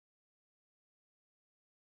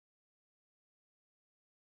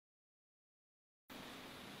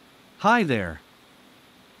Hi there.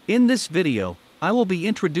 In this video, I will be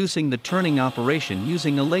introducing the turning operation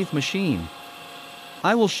using a lathe machine.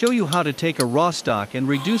 I will show you how to take a raw stock and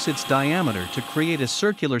reduce its diameter to create a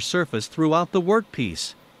circular surface throughout the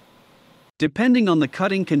workpiece. Depending on the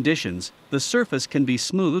cutting conditions, the surface can be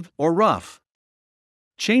smooth or rough.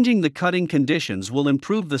 Changing the cutting conditions will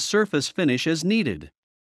improve the surface finish as needed.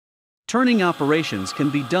 Turning operations can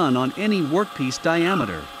be done on any workpiece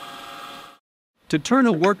diameter. To turn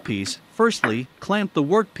a workpiece, firstly, clamp the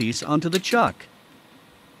workpiece onto the chuck.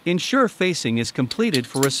 Ensure facing is completed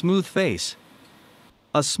for a smooth face.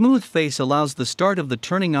 A smooth face allows the start of the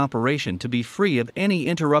turning operation to be free of any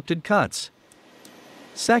interrupted cuts.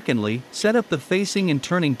 Secondly, set up the facing and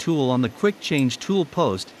turning tool on the quick change tool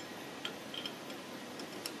post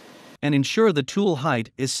and ensure the tool height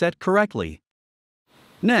is set correctly.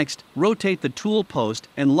 Next, rotate the tool post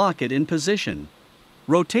and lock it in position.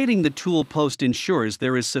 Rotating the tool post ensures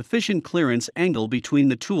there is sufficient clearance angle between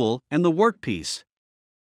the tool and the workpiece.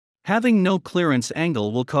 Having no clearance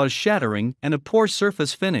angle will cause shattering and a poor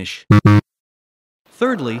surface finish.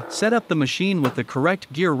 Thirdly, set up the machine with the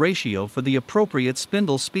correct gear ratio for the appropriate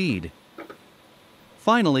spindle speed.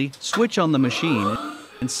 Finally, switch on the machine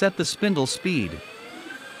and set the spindle speed.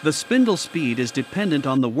 The spindle speed is dependent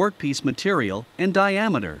on the workpiece material and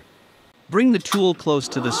diameter. Bring the tool close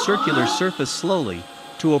to the circular surface slowly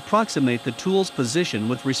to approximate the tool's position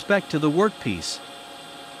with respect to the workpiece.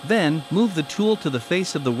 Then, move the tool to the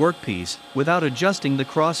face of the workpiece without adjusting the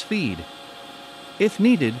cross feed. If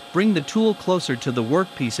needed, bring the tool closer to the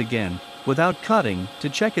workpiece again, without cutting, to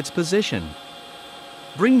check its position.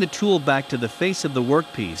 Bring the tool back to the face of the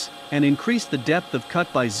workpiece and increase the depth of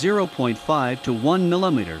cut by 0.5 to 1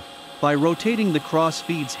 mm by rotating the cross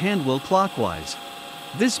feed's handwheel clockwise.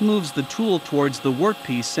 This moves the tool towards the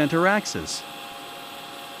workpiece center axis.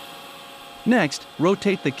 Next,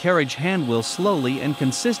 rotate the carriage handwheel slowly and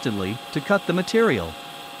consistently to cut the material.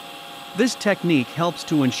 This technique helps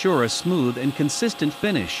to ensure a smooth and consistent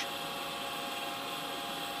finish.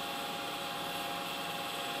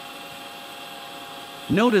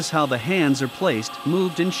 Notice how the hands are placed,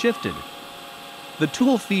 moved and shifted. The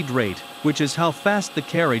tool feed rate, which is how fast the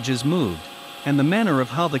carriage is moved, and the manner of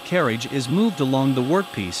how the carriage is moved along the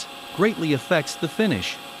workpiece, greatly affects the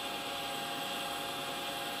finish.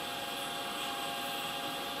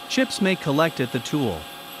 Chips may collect at the tool.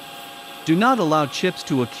 Do not allow chips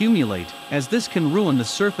to accumulate, as this can ruin the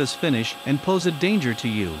surface finish and pose a danger to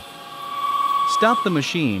you. Stop the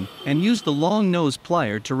machine and use the long nose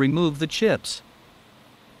plier to remove the chips.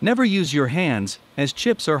 Never use your hands, as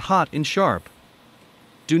chips are hot and sharp.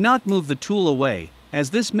 Do not move the tool away, as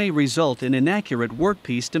this may result in inaccurate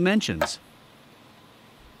workpiece dimensions.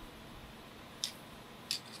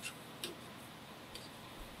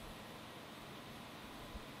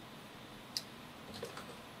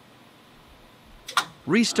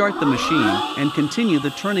 Restart the machine and continue the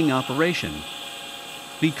turning operation.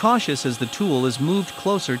 Be cautious as the tool is moved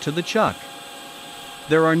closer to the chuck.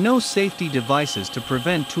 There are no safety devices to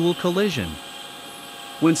prevent tool collision.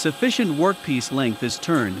 When sufficient workpiece length is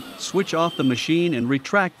turned, switch off the machine and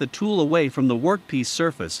retract the tool away from the workpiece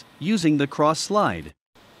surface using the cross slide.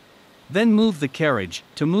 Then move the carriage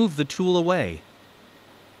to move the tool away.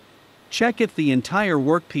 Check if the entire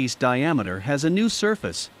workpiece diameter has a new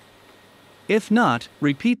surface. If not,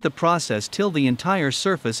 repeat the process till the entire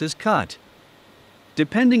surface is cut.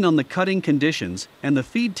 Depending on the cutting conditions and the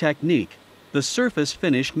feed technique, the surface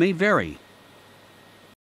finish may vary.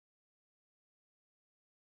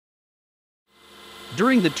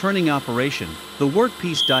 During the turning operation, the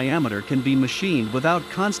workpiece diameter can be machined without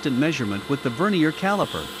constant measurement with the vernier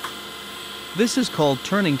caliper. This is called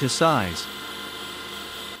turning to size.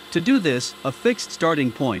 To do this, a fixed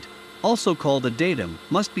starting point, also called a datum,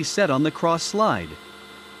 must be set on the cross slide.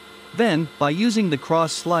 Then, by using the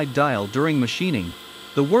cross slide dial during machining,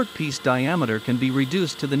 the workpiece diameter can be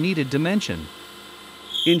reduced to the needed dimension.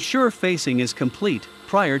 Ensure facing is complete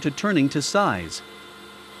prior to turning to size.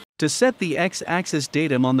 To set the x-axis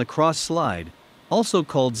datum on the cross slide, also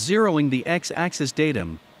called zeroing the x-axis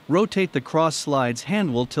datum, rotate the cross slide's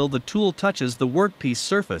handwheel till the tool touches the workpiece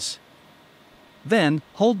surface. Then,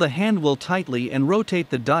 hold the handwheel tightly and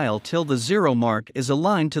rotate the dial till the zero mark is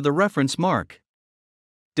aligned to the reference mark.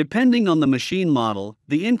 Depending on the machine model,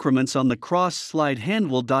 the increments on the cross-slide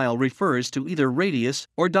handwheel dial refers to either radius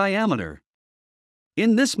or diameter.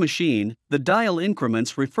 In this machine, the dial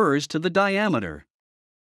increments refers to the diameter.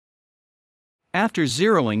 After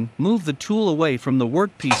zeroing, move the tool away from the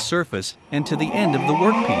workpiece surface and to the end of the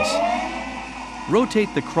workpiece. Rotate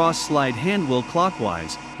the cross-slide handwheel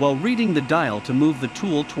clockwise while reading the dial to move the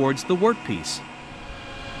tool towards the workpiece.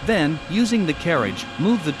 Then, using the carriage,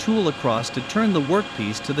 move the tool across to turn the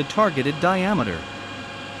workpiece to the targeted diameter.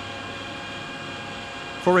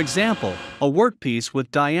 For example, a workpiece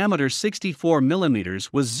with diameter 64 mm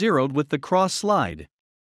was zeroed with the cross slide.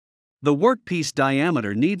 The workpiece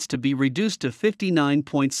diameter needs to be reduced to 59.7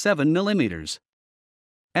 mm.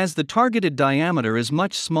 As the targeted diameter is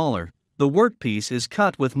much smaller, the workpiece is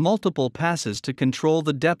cut with multiple passes to control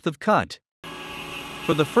the depth of cut.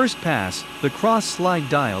 For the first pass, the cross slide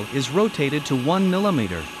dial is rotated to 1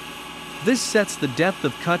 mm. This sets the depth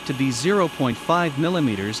of cut to be 0.5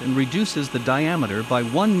 mm and reduces the diameter by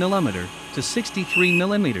 1 mm to 63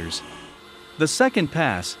 mm. The second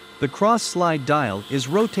pass, the cross slide dial is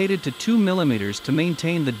rotated to 2 mm to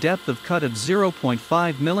maintain the depth of cut of 0.5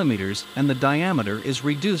 mm and the diameter is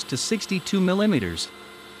reduced to 62 mm.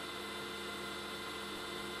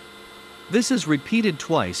 This is repeated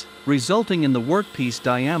twice, resulting in the workpiece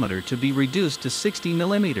diameter to be reduced to 60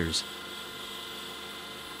 mm.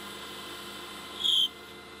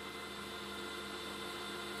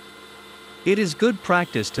 It is good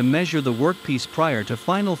practice to measure the workpiece prior to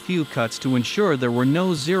final few cuts to ensure there were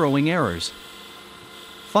no zeroing errors.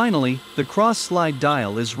 Finally, the cross-slide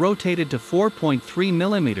dial is rotated to 4.3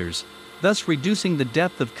 mm, thus reducing the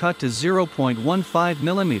depth of cut to 0.15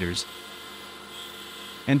 mm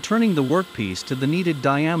and turning the workpiece to the needed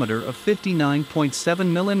diameter of 59.7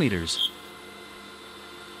 mm.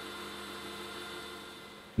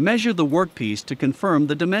 Measure the workpiece to confirm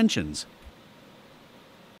the dimensions.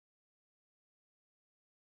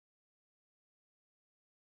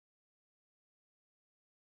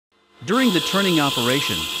 During the turning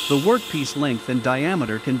operation, the workpiece length and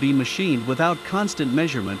diameter can be machined without constant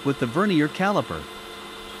measurement with the vernier caliper.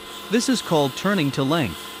 This is called turning to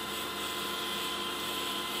length.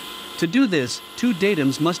 To do this, two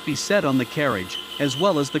datums must be set on the carriage, as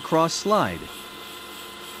well as the cross slide.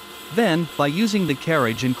 Then, by using the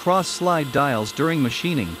carriage and cross slide dials during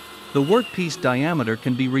machining, the workpiece diameter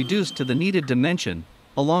can be reduced to the needed dimension,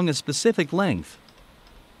 along a specific length.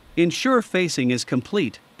 Ensure facing is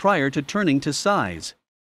complete prior to turning to size.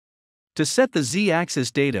 To set the Z-axis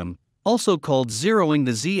datum, also called zeroing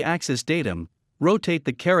the Z-axis datum, rotate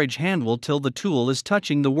the carriage handwheel till the tool is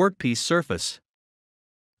touching the workpiece surface.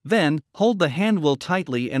 Then, hold the handwheel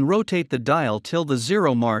tightly and rotate the dial till the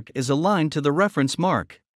zero mark is aligned to the reference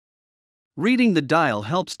mark. Reading the dial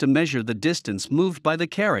helps to measure the distance moved by the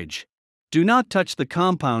carriage. Do not touch the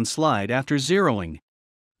compound slide after zeroing.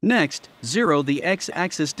 Next, zero the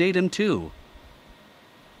X-axis datum too.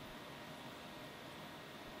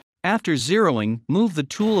 After zeroing, move the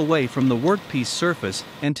tool away from the workpiece surface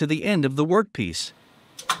and to the end of the workpiece.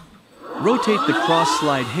 Rotate the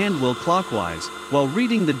cross-slide handwheel clockwise, while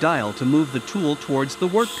reading the dial to move the tool towards the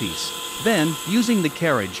workpiece. Then, using the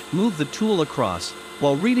carriage, move the tool across,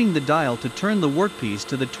 while reading the dial to turn the workpiece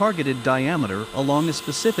to the targeted diameter along a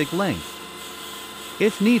specific length.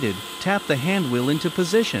 If needed, tap the handwheel into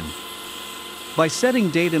position. By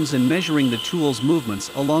setting datums and measuring the tool's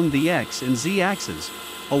movements along the X and Z axes,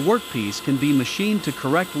 a workpiece can be machined to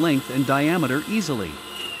correct length and diameter easily.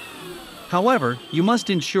 However, you must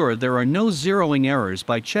ensure there are no zeroing errors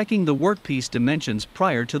by checking the workpiece dimensions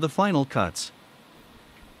prior to the final cuts.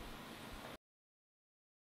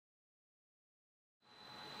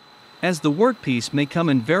 As the workpiece may come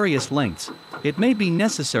in various lengths, it may be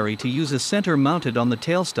necessary to use a center mounted on the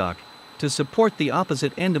tailstock to support the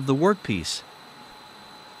opposite end of the workpiece.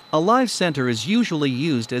 A live center is usually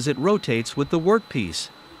used as it rotates with the workpiece.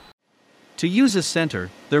 To use a center,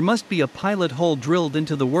 there must be a pilot hole drilled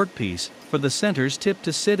into the workpiece for the center's tip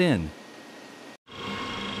to sit in.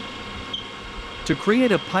 To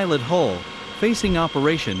create a pilot hole, facing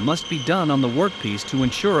operation must be done on the workpiece to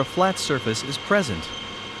ensure a flat surface is present.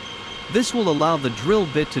 This will allow the drill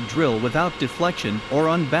bit to drill without deflection or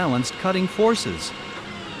unbalanced cutting forces.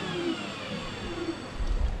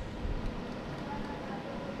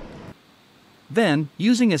 Then,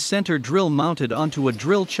 using a center drill mounted onto a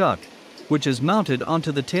drill chuck, which is mounted onto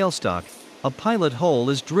the tailstock, a pilot hole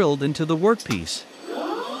is drilled into the workpiece.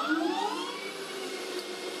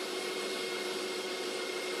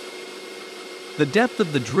 The depth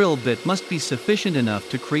of the drill bit must be sufficient enough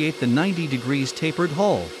to create the 90 degrees tapered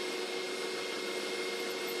hole.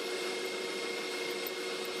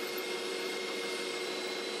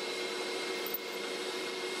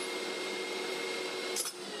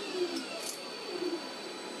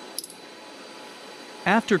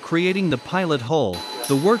 After creating the pilot hole,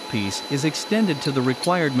 the workpiece is extended to the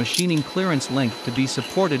required machining clearance length to be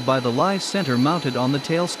supported by the live center mounted on the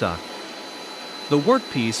tailstock. The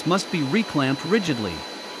workpiece must be reclamped rigidly.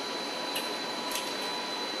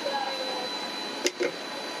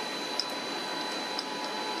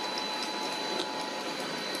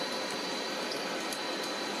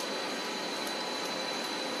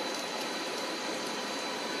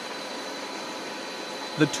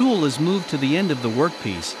 The tool is moved to the end of the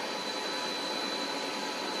workpiece,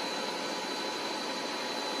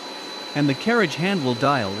 and the carriage handle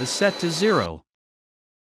dial is set to 0.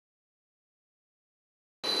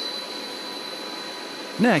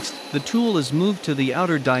 Next, the tool is moved to the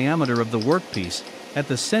outer diameter of the workpiece, at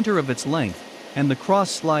the center of its length, and the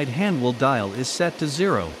cross-slide handle dial is set to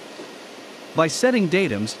 0. By setting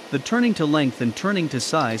datums, the turning to length and turning to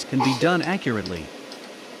size can be done accurately.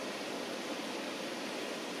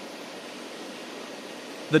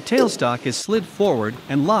 The tailstock is slid forward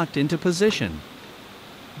and locked into position.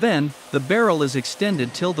 Then, the barrel is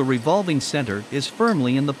extended till the revolving center is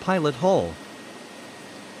firmly in the pilot hole.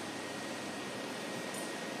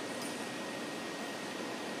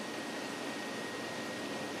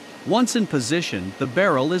 Once in position, the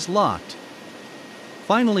barrel is locked.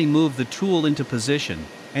 Finally, move the tool into position,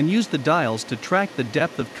 and use the dials to track the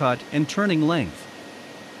depth of cut and turning length.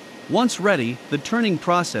 Once ready, the turning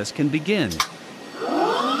process can begin.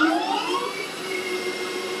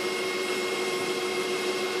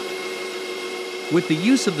 With the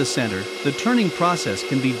use of the center, the turning process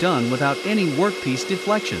can be done without any workpiece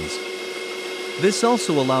deflections. This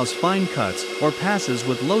also allows fine cuts or passes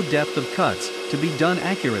with low depth of cuts to be done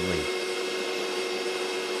accurately.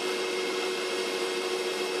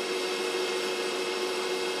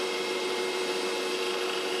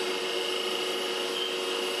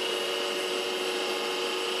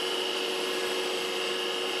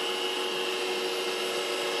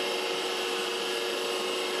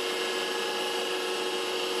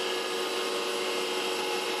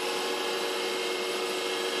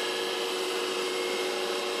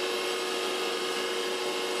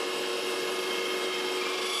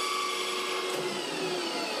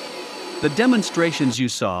 The demonstrations you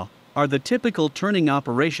saw are the typical turning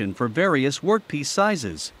operation for various workpiece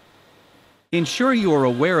sizes. Ensure you are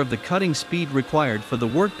aware of the cutting speed required for the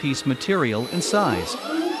workpiece material and size.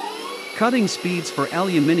 Cutting speeds for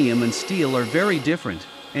aluminium and steel are very different,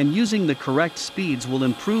 and using the correct speeds will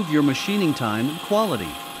improve your machining time and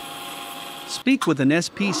quality. Speak with an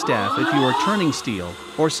SP staff if you are turning steel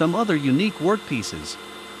or some other unique workpieces.